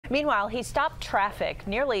Meanwhile, he stopped traffic,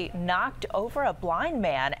 nearly knocked over a blind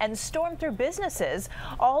man, and stormed through businesses,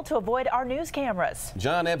 all to avoid our news cameras.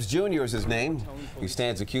 John Epps Jr. is his name. He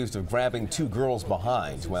stands accused of grabbing two girls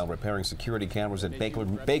behind while repairing security cameras at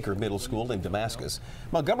Baker Middle School in Damascus.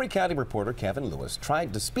 Montgomery County reporter Kevin Lewis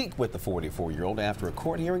tried to speak with the 44-year-old after a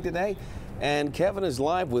court hearing today, and Kevin is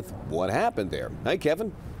live with what happened there. Hey,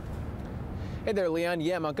 Kevin. Hey there, Leon.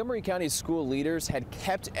 Yeah, Montgomery County school leaders had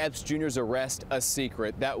kept Epps Jr.'s arrest a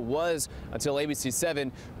secret. That was until ABC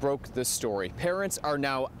 7 broke the story. Parents are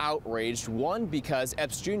now outraged, one, because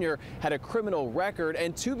Epps Jr. had a criminal record,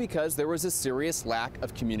 and two, because there was a serious lack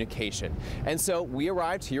of communication. And so we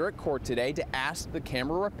arrived here at court today to ask the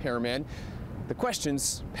camera repairman the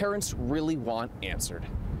questions parents really want answered.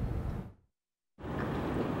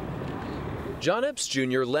 John Epps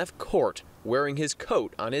Jr. left court wearing his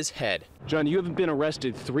coat on his head. John, you have been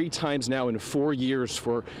arrested 3 times now in 4 years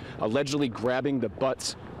for allegedly grabbing the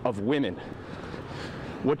butts of women.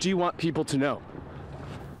 What do you want people to know?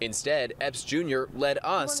 Instead, Epps Jr. led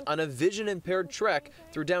us on a vision-impaired trek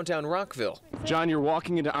through downtown Rockville. John, you're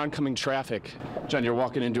walking into oncoming traffic. John, you're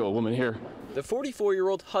walking into a woman here. The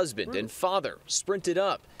 44-year-old husband and father sprinted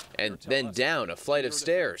up and then down a flight of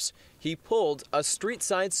stairs. He pulled a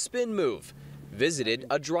street-side spin move, visited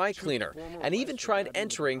a dry cleaner, and even tried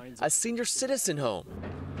entering a senior citizen home.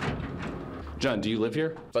 John, do you live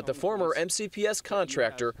here? But the former MCPS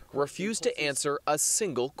contractor refused to answer a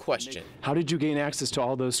single question. How did you gain access to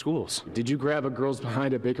all those schools? Did you grab a girls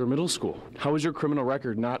behind at Baker Middle School? How was your criminal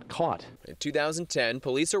record not caught? In 2010,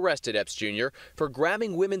 police arrested Epps Jr. for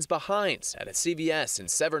grabbing women's behinds at a CVS in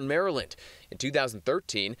Severn, Maryland. In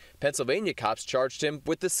 2013, Pennsylvania cops charged him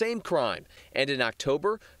with the same crime. And in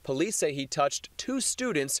October, police say he touched 2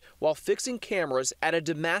 students while fixing cameras at a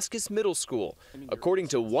Damascus middle school. According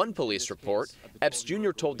to one police report, Epps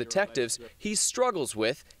Jr. told detectives he struggles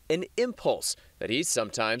with an impulse that he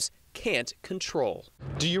sometimes can't control.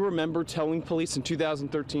 Do you remember telling police in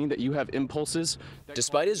 2013 that you have impulses?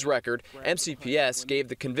 Despite his record, MCPS gave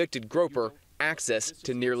the convicted groper access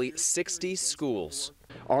to nearly 60 schools.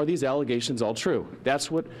 Are these allegations all true?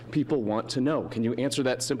 That's what people want to know. Can you answer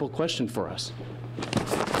that simple question for us?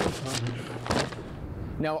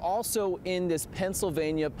 Now, also in this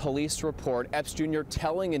Pennsylvania police report, Epps Jr.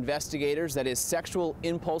 telling investigators that his sexual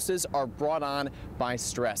impulses are brought on by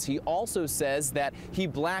stress. He also says that he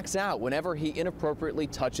blacks out whenever he inappropriately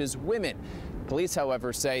touches women. Police,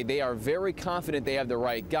 however, say they are very confident they have the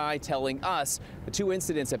right guy, telling us the 2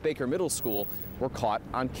 incidents at Baker Middle School were caught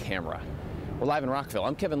on camera. We're live in Rockville.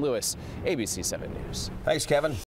 I'm Kevin Lewis, ABC 7 News. Thanks, Kevin.